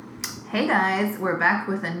Hey guys, we're back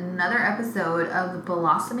with another episode of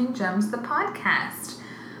Blossoming Gems, the podcast.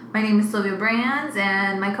 My name is Sylvia Brands,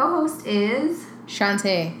 and my co-host is...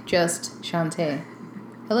 Shantae, just Shantae.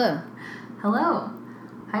 Hello. Hello.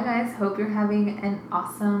 Hi guys, hope you're having an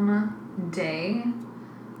awesome day.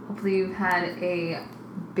 Hopefully you've had a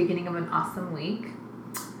beginning of an awesome week.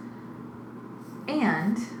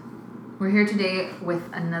 And we're here today with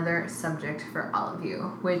another subject for all of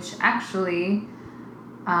you, which actually...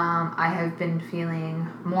 I have been feeling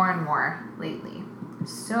more and more lately.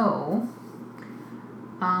 So,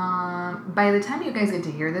 by the time you guys get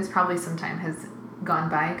to hear this, probably some time has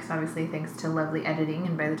gone by, because obviously thanks to lovely editing,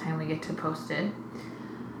 and by the time we get to post it.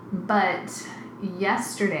 But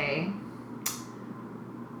yesterday,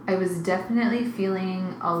 I was definitely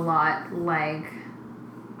feeling a lot like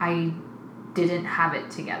I didn't have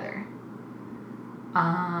it together.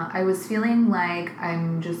 I was feeling like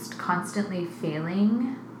I'm just constantly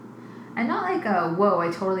failing. And not like whoa, I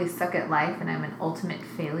totally suck at life and I'm an ultimate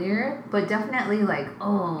failure. But definitely like,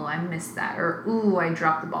 oh, I missed that. Or, ooh, I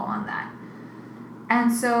dropped the ball on that.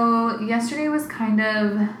 And so yesterday was kind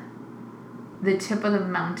of the tip of the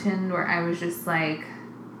mountain where I was just like,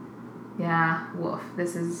 yeah, woof,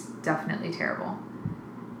 this is definitely terrible.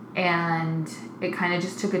 And it kind of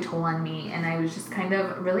just took a toll on me, and I was just kind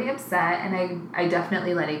of really upset, and I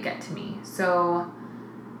definitely let it get to me. So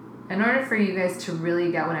in order for you guys to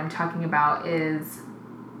really get what I'm talking about is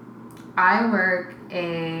I work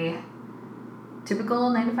a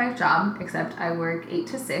typical 9-to-5 job, except I work 8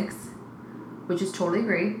 to 6, which is totally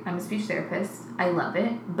great. I'm a speech therapist. I love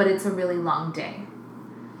it, but it's a really long day.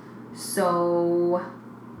 So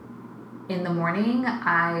in the morning,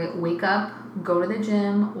 I wake up, go to the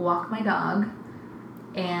gym, walk my dog,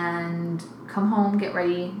 and come home, get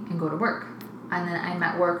ready, and go to work. And then I'm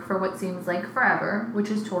at work for what seems like forever, which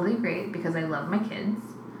is totally great because I love my kids.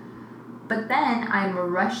 But then I'm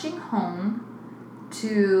rushing home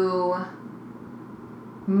to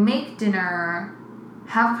make dinner,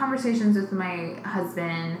 have conversations with my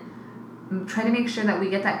husband, try to make sure that we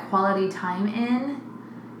get that quality time in,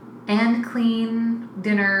 and clean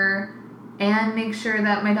dinner, and make sure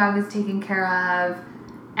that my dog is taken care of,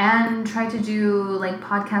 and try to do like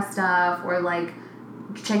podcast stuff or like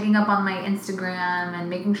checking up on my Instagram and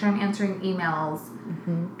making sure I'm answering emails.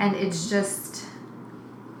 Mm-hmm. And it's just,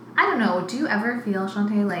 I don't know, do you ever feel,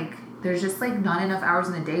 Shantae, like there's just like not enough hours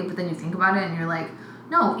in the day, but then you think about it and you're like,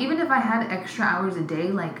 no, even if I had extra hours a day,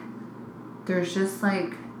 like there's just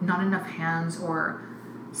like not enough hands, or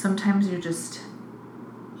sometimes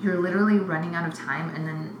you're literally running out of time, and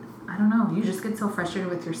then I don't know, you just get so frustrated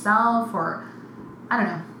with yourself, or I don't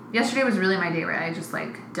know. Yesterday was really my day where I just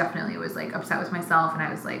like definitely was like upset with myself, and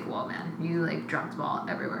I was like, whoa, man, you like dropped the ball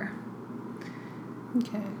everywhere.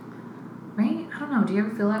 Okay. Right? I don't know. Do you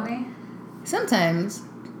ever feel that way? Sometimes.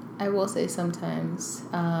 I will say sometimes.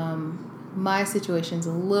 My situation's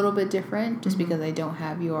a little bit different just because I don't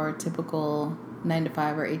have your typical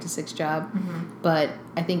 9-to-5 or 8-to-6 job. Mm-hmm. But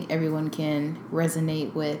I think everyone can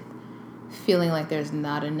resonate with feeling like there's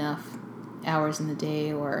not enough hours in the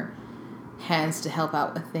day or hands to help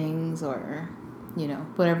out with things, or, you know,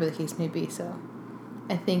 whatever the case may be. So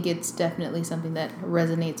I think it's definitely something that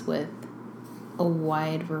resonates with a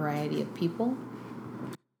wide variety of people.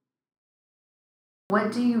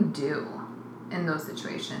 What do you do in those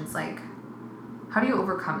situations? Like, how do you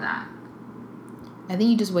overcome that? I think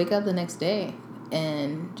you just wake up the next day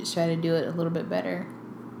and just try to do it a little bit better.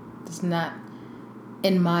 There's not,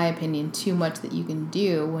 in my opinion, too much that you can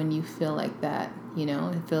do when you feel like that. You know,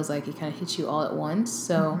 it feels like it kind of hits you all at once.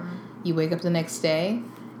 So you wake up the next day,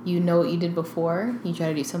 you know what you did before, you try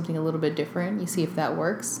to do something a little bit different, you see if that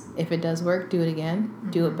works. If it does work, do it again,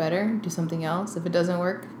 do it better, do something else. If it doesn't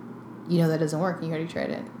work, you know that doesn't work, you already tried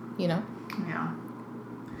it, you know? Yeah.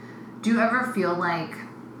 Do you ever feel like,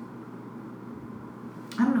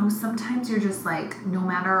 I don't know, sometimes you're just like, no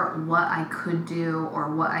matter what I could do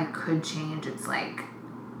or what I could change, it's like,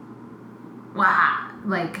 wow,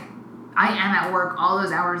 like, I am at work all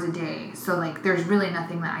those hours a day, so like there's really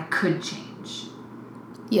nothing that I could change.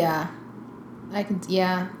 Yeah.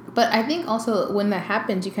 But I think also when that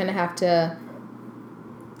happens, you kind of have to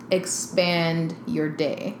expand your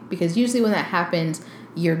day, because usually when that happens,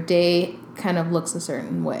 your day kind of looks a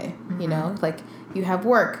certain way, you know, like you have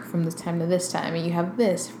work from this time to this time, and you have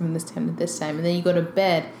this from this time to this time, and then you go to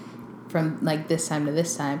bed from like this time to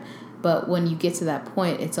this time. But when you get to that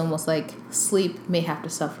point, it's almost like sleep may have to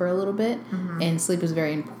suffer a little bit, and sleep is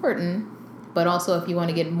very important. But also, if you want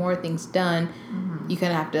to get more things done, you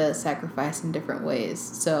kind of have to sacrifice in different ways.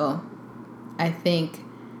 So I think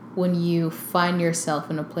when you find yourself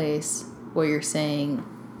in a place where you're saying,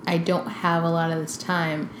 I don't have a lot of this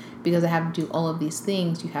time because I have to do all of these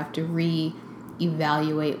things. You have to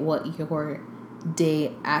re-evaluate what your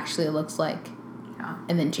day actually looks like,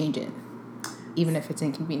 and then change it, even if it's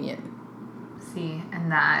inconvenient. See,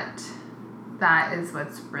 and that is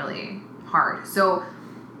what's really hard. So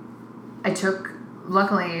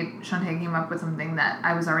luckily, Shantae came up with something that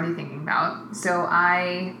I was already thinking about. So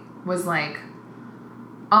I was like,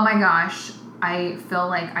 oh my gosh, I feel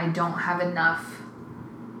like I don't have enough,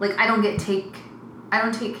 like I don't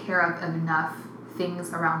take care of enough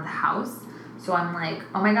things around the house. So I'm like,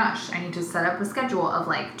 oh my gosh, I need to set up a schedule of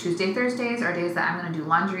like Tuesday, Thursdays are days that I'm going to do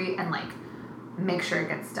laundry and like make sure it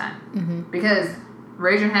gets done. Mm-hmm. Because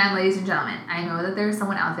raise your hand, ladies and gentlemen. I know that there's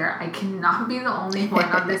someone out there. I cannot be the only one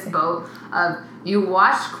on this boat of you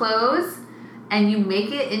wash clothes and you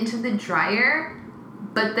make it into the dryer,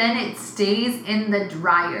 but then it stays in the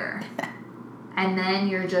dryer. And then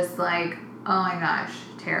you're just like, oh my gosh,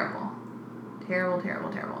 terrible. Terrible,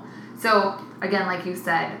 terrible, terrible. So, again, like you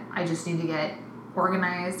said, I just need to get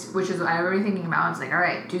organized, which is what I was already thinking about. It's like, all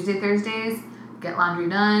right, Tuesday, Thursdays, get laundry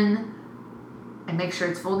done, and make sure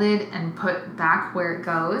it's folded and put back where it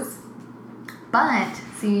goes. But,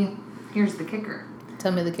 see, here's the kicker.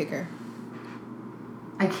 Tell me the kicker.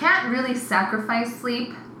 I can't really sacrifice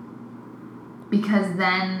sleep because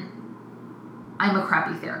then I'm a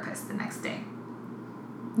crappy therapist the next day.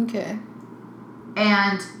 Okay.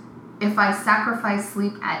 And if I sacrifice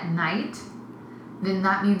sleep at night, then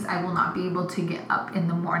that means I will not be able to get up in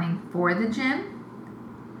the morning for the gym.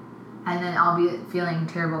 And then I'll be feeling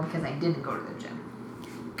terrible because I didn't go to the gym.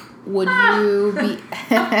 Would you be...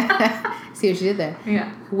 See what you did there?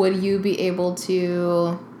 Yeah. Would you be able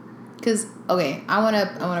to... Because, okay, I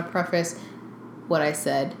wanna preface what I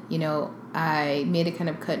said. You know, I made it kind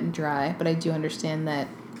of cut and dry, but I do understand that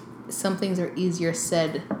some things are easier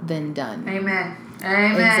said than done. Amen.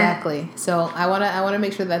 Amen. Exactly. So I wanna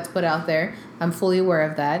make sure that's put out there. I'm fully aware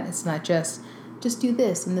of that. It's not just do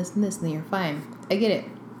this and this and this and then you're fine. I get it.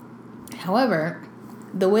 However,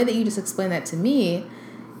 the way that you just explained that to me,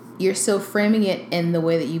 you're still framing it in the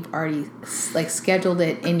way that you've already like scheduled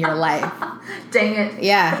it in your life. Dang it.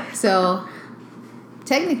 Yeah. So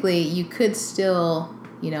technically you could still,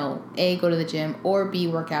 you know, A, go to the gym, or B,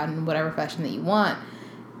 work out in whatever fashion that you want,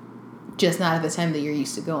 just not at the time that you're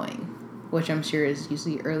used to going, which I'm sure is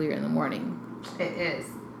usually earlier in the morning. It is.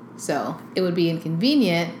 So it would be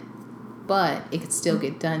inconvenient, but it could still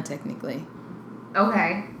get done technically.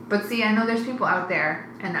 Okay. But see, I know there's people out there,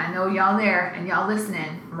 and I know y'all there, and y'all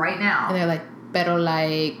listening right now. And they're like, pero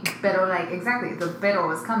like, exactly, the pero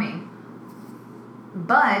was coming.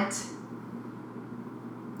 But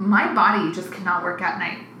my body just cannot work at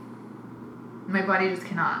night. My body just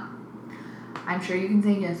cannot. I'm sure you can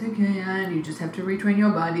say, yes, I can. You just have to retrain your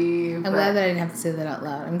body. I'm glad that I didn't have to say that out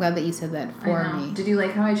loud. I'm glad that you said that for me. Did you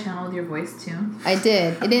like how I channeled your voice, too? I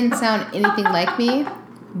did. It didn't sound anything like me,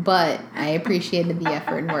 but I appreciated the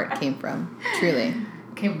effort and where it came from. Truly.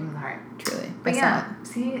 Came from the heart. Truly. But yeah,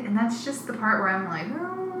 see, and that's just the part where I'm like,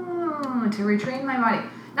 oh, to retrain my body.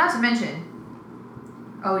 Not to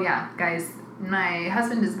mention, oh yeah, guys, my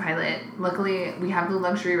husband is a pilot. Luckily, we have the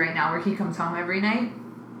luxury right now where he comes home every night.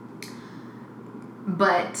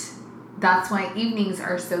 But that's why evenings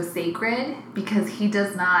are so sacred, because he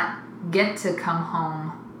does not get to come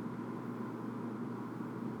home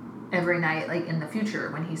every night, like in the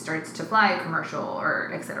future when he starts to fly commercial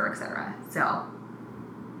or et cetera, et cetera. So,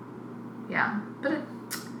 yeah. But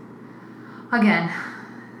again,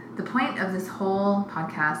 the point of this whole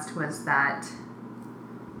podcast was that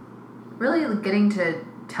really getting to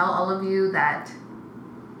tell all of you that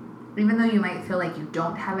even though you might feel like you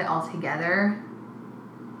don't have it all together,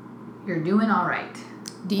 you're doing all right.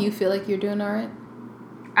 Do you feel like you're doing all right?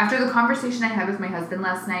 After the conversation I had with my husband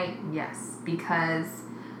last night, yes, because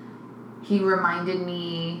he reminded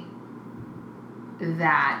me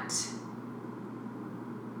that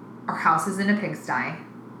our house is in a pigsty.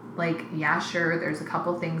 Like, yeah, sure, there's a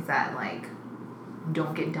couple things that, like,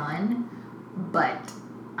 don't get done, but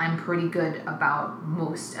I'm pretty good about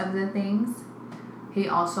most of the things. He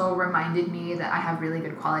also reminded me that I have really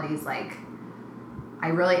good qualities, like, I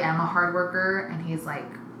really am a hard worker, and he's like,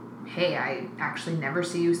 hey, I actually never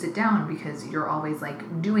see you sit down because you're always,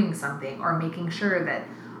 like, doing something or making sure that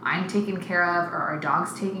I'm taken care of or our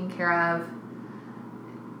dog's taken care of.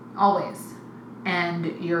 Always.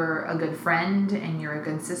 And you're a good friend, and you're a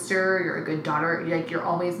good sister, you're a good daughter, like, you're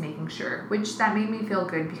always making sure, which that made me feel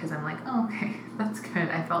good because I'm like, oh, okay, that's good.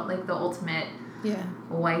 I felt like the ultimate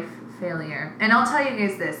wife failure. And I'll tell you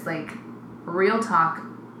guys this, like, real talk,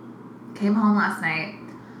 came home last night,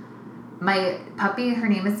 my puppy, her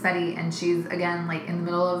name is Fetty, and she's, again, like, in the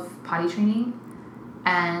middle of potty training.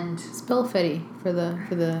 And... Spell Fetty for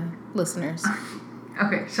the listeners.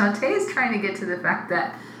 Okay, Shantae is trying to get to the fact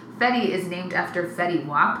that Fetty is named after Fetty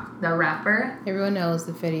Wap, the rapper. Everyone knows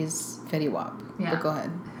that Fetty's Fetty Wap. Yeah. But go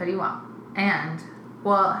ahead. Fetty Wap. And,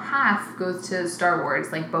 well, half goes to Star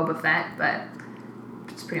Wars, like Boba Fett, but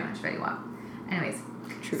it's pretty much Fetty Wap. Anyways.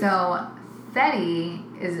 True. So,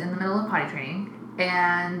 Fetty is in the middle of potty training.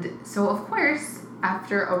 And so, of course,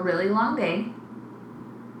 after a really long day,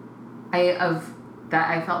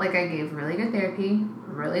 I felt like I gave really good therapy,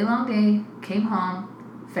 really long day, came home,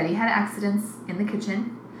 Fetty had accidents in the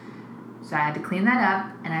kitchen, so I had to clean that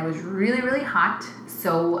up, and I was really, really hot.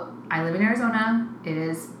 So I live in Arizona. It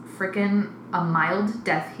is freaking a mild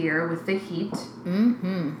death here with the heat.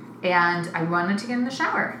 Mm-hmm. And I wanted to get in the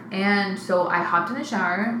shower. And so I hopped in the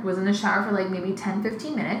shower, was in the shower for like maybe 10,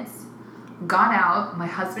 15 minutes, got out, my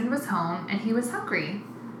husband was home, and he was hungry.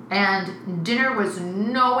 And dinner was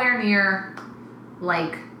nowhere near,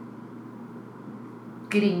 like,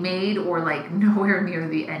 getting made or, like, nowhere near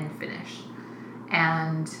the end finish.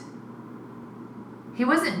 And he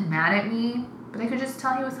wasn't mad at me, but I could just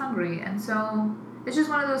tell he was hungry. And so it's just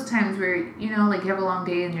one of those times where, you know, like, you have a long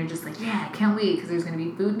day and you're just like, yeah, I can't wait because there's going to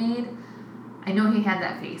be food made. I know he had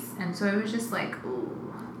that face. And so it was just like,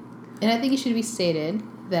 ooh. And I think it should be stated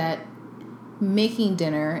that making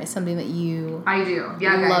dinner is something that you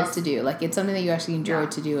love to do. Like, it's something that you actually enjoy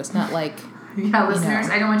to do. It's not like... Yeah, listeners,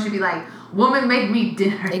 I don't want you to be like, woman, make me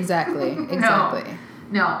dinner. Exactly.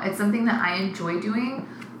 No, it's something that I enjoy doing,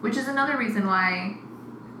 which is another reason why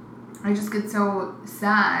I just get so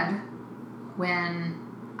sad when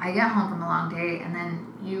I get home from a long day and then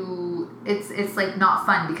it's like not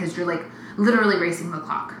fun because you're like literally racing the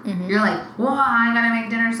clock. Mm-hmm. You're like, whoa, I gotta make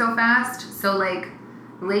dinner so fast. So like,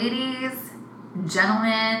 ladies,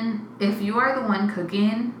 gentlemen, if you are the one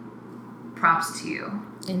cooking, props to you.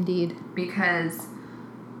 Indeed. Because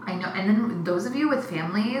I know, and then those of you with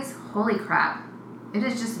families, holy crap. It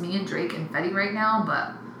is just me and Drake and Fetty right now,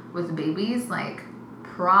 but with babies, like,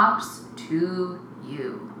 props to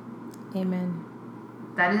you. Amen.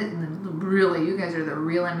 That is really, you guys are the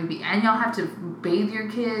real MVP. And y'all have to bathe your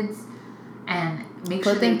kids and make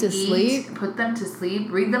sure they eat. Put them to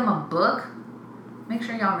sleep. Read them a book. Make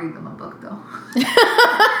sure y'all read them a book, though.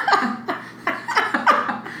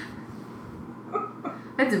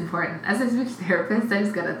 That's important. As a speech therapist, I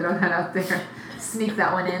just gotta throw that out there. Sneak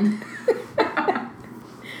that one in.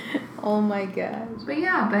 Oh my gosh. But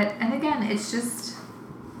yeah, and again, it's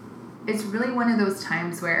really one of those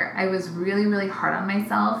times where I was really, really hard on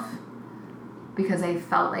myself because I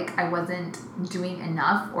felt like I wasn't doing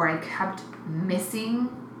enough or I kept missing.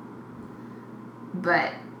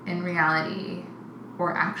 But in reality,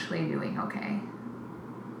 we're actually doing okay.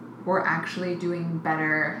 We're actually doing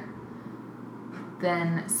better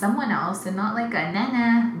than someone else, and not like a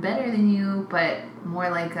better than you, but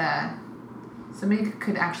more like somebody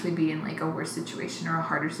could actually be in like a worse situation or a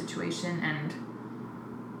harder situation, and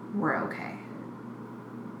we're okay.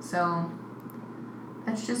 So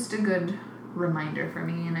that's just a good reminder for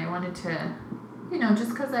me, and I wanted to,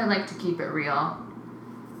 just because I like to keep it real,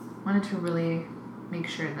 wanted to really make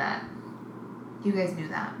sure that you guys knew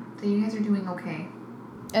that you guys are doing okay.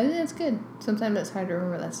 I think that's good. Sometimes it's hard to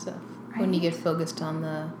remember that stuff. Right? When you get focused on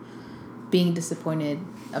the being disappointed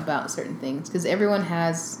about certain things. Because everyone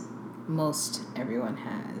has a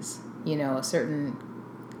certain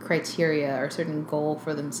criteria or a certain goal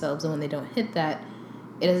for themselves. And when they don't hit that,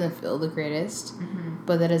 it doesn't feel the greatest. Mm-hmm.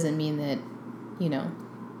 But that doesn't mean that,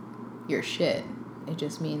 you're shit. It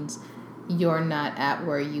just means you're not at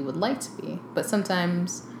where you would like to be. But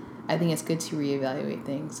sometimes I think it's good to reevaluate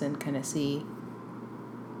things and kind of see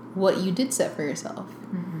what you did set for yourself.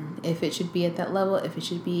 Mm-hmm. If it should be at that level, if it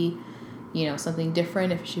should be, something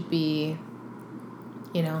different, if it should be,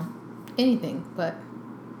 anything. But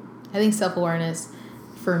I think self-awareness,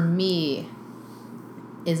 for me,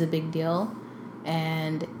 is a big deal.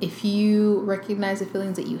 And if you recognize the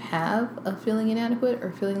feelings that you have of feeling inadequate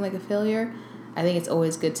or feeling like a failure, I think it's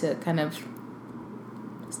always good to kind of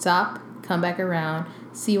stop, come back around,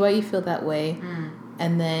 see why you feel that way,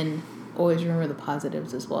 and then always remember the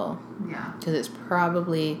positives as well. Yeah. Because it's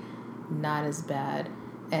probably not as bad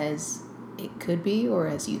as it could be or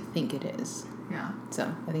as you think it is. Yeah.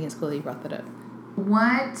 So I think it's cool that you brought that up.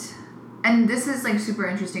 And this is like super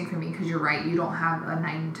interesting for me because you're right, you don't have a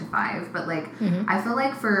 9 to 5, but like, I feel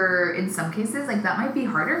like in some cases, like that might be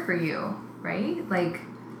harder for you, right? Like,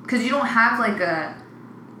 because you don't have like a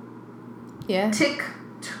tick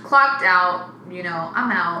clocked out,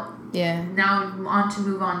 I'm out. Yeah. Now move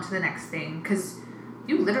on to the next thing. Because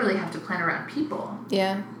you literally have to plan around people.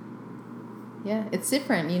 Yeah. Yeah, it's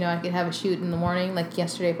different. You know, I could have a shoot in the morning. Like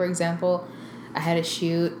yesterday, for example, I had a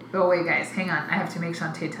shoot. Oh, wait, guys. Hang on. I have to make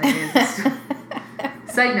Shantae tell you this.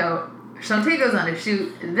 Side note, Shantae goes on a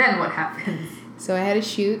shoot, then what happens? So I had a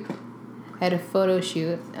shoot. I had a photo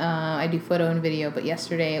shoot. I do photo and video, but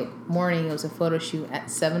yesterday morning it was a photo shoot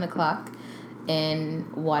at 7 o'clock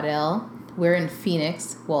in Waddell. We're in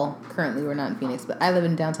Phoenix. Well, currently we're not in Phoenix, but I live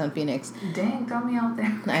in downtown Phoenix. Dang, throw me out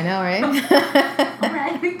there. I know, right? All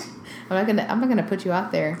right. I'm not gonna put you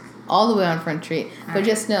out there all the way on Front Street, but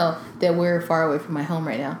just know that we're far away from my home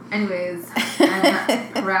right now. Anyways,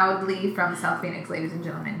 I'm proudly from South Phoenix, ladies and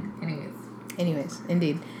gentlemen. Anyways,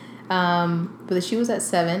 indeed. But the shoot was at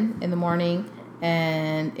 7 in the morning,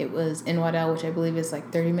 and it was in Waddell, which I believe is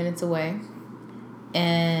like 30 minutes away.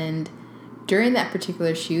 And during that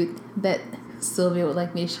particular shoot that Sylvia would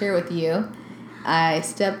like me to share with you, I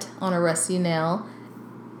stepped on a rusty nail.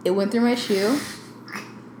 It went through my shoe.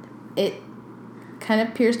 It kind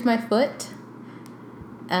of pierced my foot.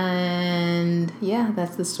 And yeah,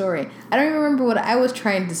 that's the story. I don't even remember what I was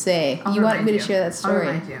trying to say. You wanted me to share that story.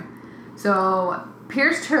 I'll remind you. So,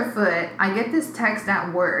 pierced her foot. I get this text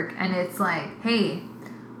at work, and it's like, hey,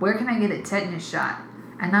 where can I get a tetanus shot?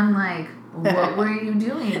 And I'm like, what were you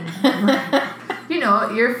doing? Like, you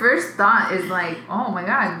know, your first thought is like, oh my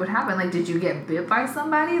God, what happened? Like, did you get bit by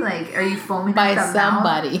somebody? Like, are you foaming by at the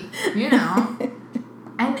somebody? mouth? You know.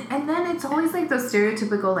 And then it's always like the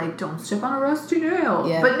stereotypical, like, don't step on a rusty nail.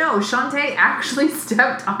 Yeah. But no, Shantae actually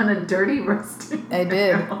stepped on a dirty rusty nail. I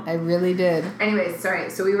did. I really did. Anyways,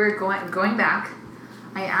 sorry. So we were going back.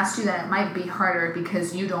 I asked you that it might be harder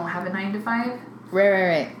because you don't have a 9 to 5.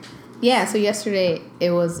 Right. Yeah, so yesterday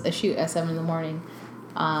it was a shoot at 7 in the morning.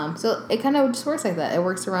 So it kind of just works like that. It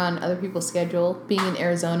works around other people's schedule. Being in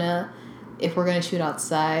Arizona, if we're going to shoot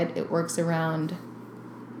outside, it works around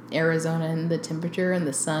Arizona and the temperature and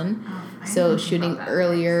the sun. So shooting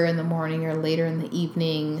earlier in the morning or later in the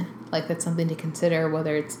evening, like that's something to consider,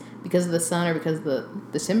 whether it's because of the sun or because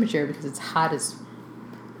of the temperature, because it's hot as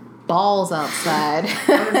balls outside.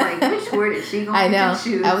 I was like, which word is she going to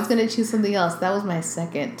choose? I was going to choose something else. That was my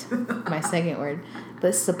second word. But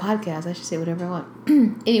this is a podcast. I should say whatever I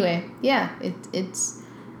want. Anyway, yeah, it's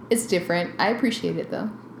different. I appreciate it though.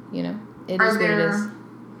 You know, it is what it is.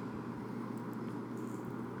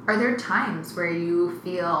 Are there times where you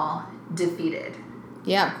feel defeated?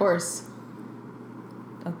 Yeah, of course.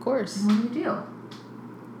 Of course. What do you do?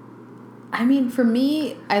 I mean, for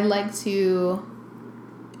me, I like to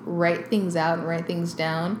write things out and write things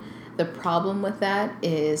down. The problem with that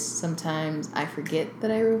is sometimes I forget that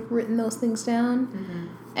I've written those things down.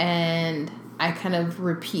 Mm-hmm. And I kind of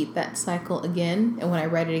repeat that cycle again. And when I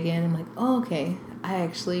write it again, I'm like, oh, okay, I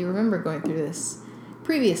actually remember going through this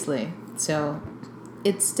previously. So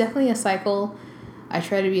it's definitely a cycle. I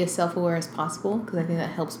try to be as self-aware as possible because I think that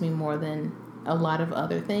helps me more than a lot of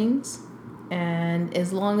other things. And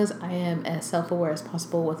as long as I am as self-aware as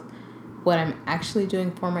possible with what I'm actually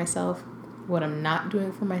doing for myself, what I'm not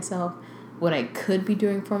doing for myself, what I could be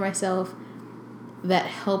doing for myself, that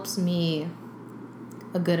helps me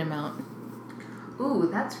a good amount. Ooh,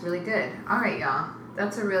 that's really good. All right, y'all.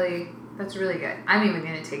 That's really good. I'm even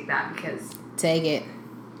going to take that because... Take it.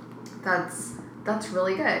 That's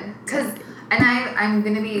really good. I'm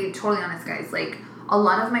going to be totally honest, guys. Like, a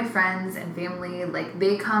lot of my friends and family, like,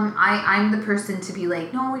 they come... I'm the person to be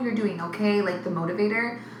like, no, you're doing okay, like, the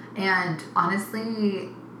motivator. And honestly,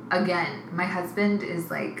 again, my husband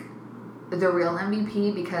is, like, the real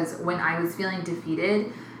MVP because when I was feeling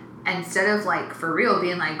defeated, instead of, like, for real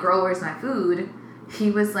being like, girl, where's my food?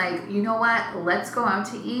 He was like, you know what? Let's go out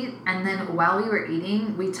to eat. And then while we were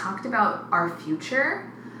eating, we talked about our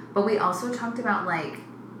future, but we also talked about, like,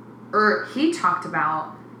 he talked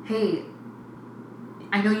about, hey,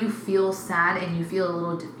 I know you feel sad and you feel a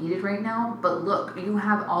little defeated right now, but look, you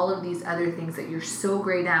have all of these other things that you're so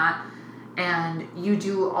great at, and you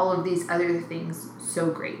do all of these other things so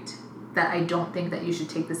great that I don't think that you should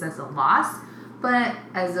take this as a loss, but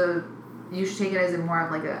you should take it as a more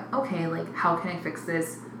of like okay, like, how can I fix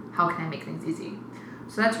this? How can I make things easy?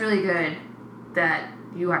 So that's really good that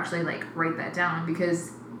you actually, like, write that down,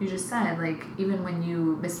 because you just said, like, even when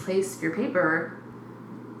you misplace your paper,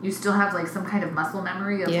 you still have, like, some kind of muscle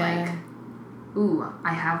memory of, like, ooh,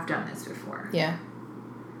 I have done this before. Yeah.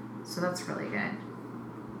 So that's really good.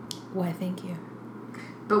 Why, thank you.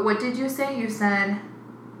 But what did you say? You said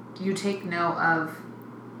you take note of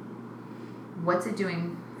what's it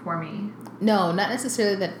doing for me? No, not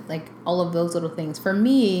necessarily that, like, all of those little things. For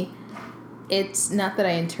me, it's not that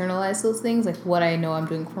I internalize those things, like what I know I'm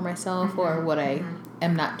doing for myself, mm-hmm. or what I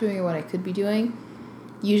am not doing or what I could be doing.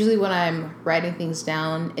 Usually when I'm writing things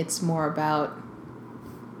down, it's more about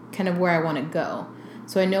kind of where I want to go.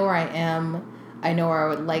 So I know where I am. I know where I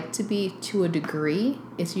would like to be to a degree.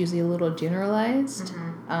 It's usually a little generalized,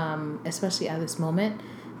 especially at this moment,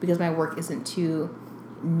 because my work isn't too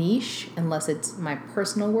niche unless it's my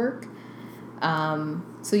personal work.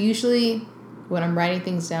 So usually when I'm writing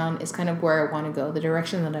things down, it's kind of where I want to go, the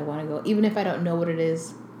direction that I want to go. Even if I don't know what it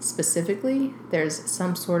is specifically, there's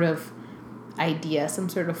some sort of idea, some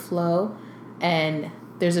sort of flow, and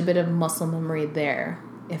there's a bit of muscle memory there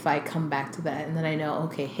if I come back to that. And then I know,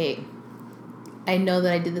 okay, hey, I know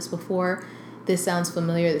that I did this before. This sounds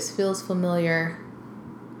familiar. This feels familiar.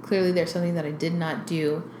 Clearly there's something that I did not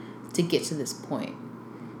do to get to this point.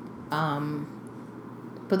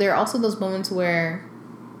 But there are also those moments where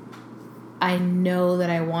I know that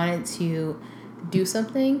I wanted to do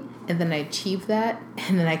something and then I achieve that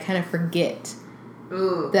and then I kind of forget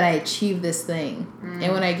that I achieved this thing.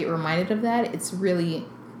 And when I get reminded of that, it's really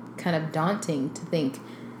kind of daunting to think,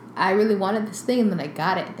 I really wanted this thing and then I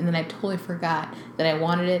got it and then I totally forgot that I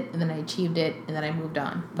wanted it and then I achieved it and then I moved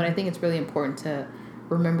on. But I think it's really important to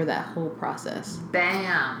remember that whole process.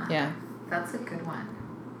 Bam. Yeah. That's a good one.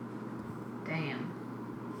 Damn.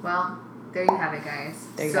 Well, there you have it, guys.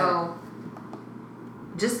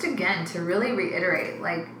 Just again, to really reiterate,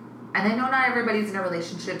 like, and I know not everybody's in a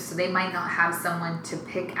relationship, so they might not have someone to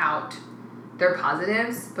pick out their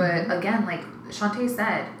positives, but again, like Shantae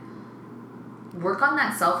said, work on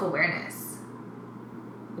that self-awareness.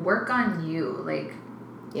 Work on you, like,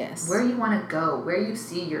 yes, where you want to go, where you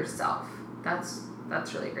see yourself. That's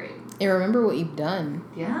really great. And remember what you've done.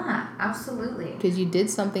 Yeah, absolutely. Because you did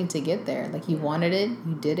something to get there. Like, you wanted it,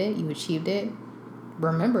 you did it, you achieved it.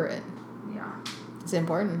 Remember it. Yeah. It's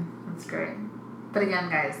important. That's great. But again,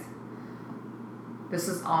 guys, this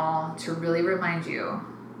is all to really remind you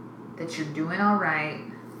that you're doing all right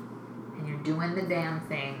and you're doing the damn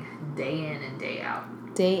thing day in and day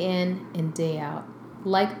out. Day in and day out.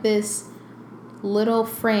 Like this little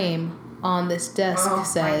frame on this desk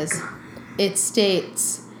says, it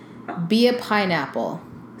states, be a pineapple,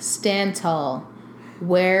 stand tall,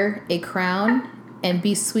 wear a crown, and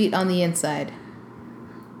be sweet on the inside.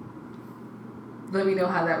 Let me know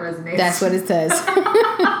how that resonates. That's what it says.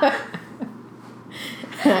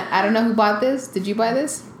 I don't know who bought this. Did you buy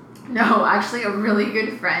this? No, actually a really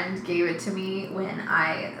good friend gave it to me when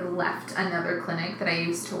I left another clinic that I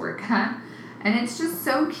used to work at. And it's just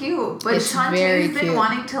so cute. But Shantae's been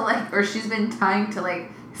wanting to, like, or she's been trying to,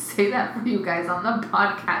 like, say that for you guys on the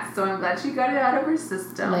podcast. So I'm glad she got it out of her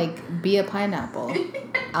system. Like, be a pineapple.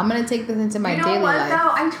 I'm going to take this into my daily life. You know what,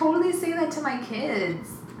 though? I totally say that to my kids.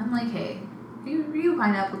 I'm like, hey, are you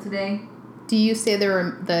pineapple today? Do you say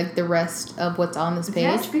the rest of what's on this page?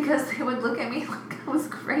 Yes, because they would look at me like I was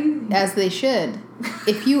crazy. As they should.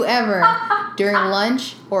 If you ever, during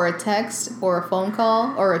lunch or a text or a phone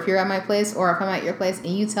call, or if you're at my place or if I'm at your place and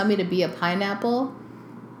you tell me to be a pineapple,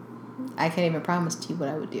 I can't even promise to you what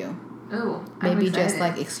I would do. Ooh, maybe just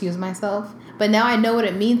like excuse myself. But now I know what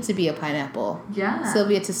it means to be a pineapple. Yeah.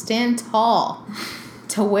 Sylvia, to stand tall,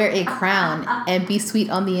 to wear a crown, and be sweet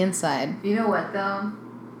on the inside. You know what, though?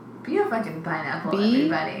 Be a fucking pineapple,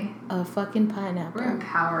 everybody. A fucking pineapple. We're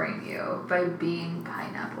empowering you by being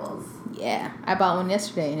pineapples. Yeah. I bought one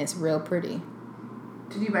yesterday, and it's real pretty.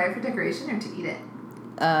 Did you buy it for decoration or to eat it?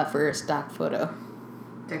 For a stock photo.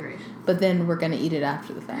 Decoration. But then we're going to eat it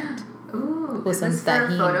after the fact. Ooh. Is this for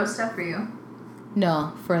photo stuff for you?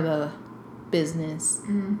 No, for the business.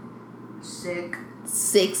 Sick.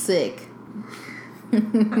 Sick.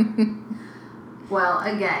 Well,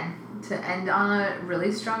 again, to end on a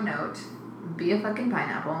really strong note, be a fucking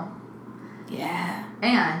pineapple. Yeah.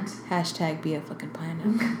 And hashtag be a fucking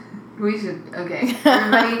pineapple. We should, okay.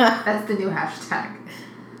 Everybody, that's the new hashtag.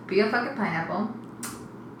 Be a fucking pineapple.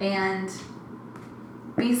 And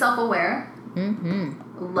be self-aware.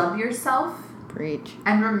 Love yourself. Preach.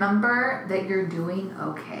 And remember that you're doing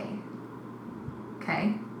okay.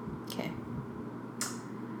 Okay? Okay.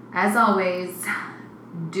 As always,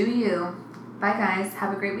 do you. Bye, guys.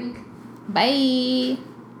 Have a great week. Bye.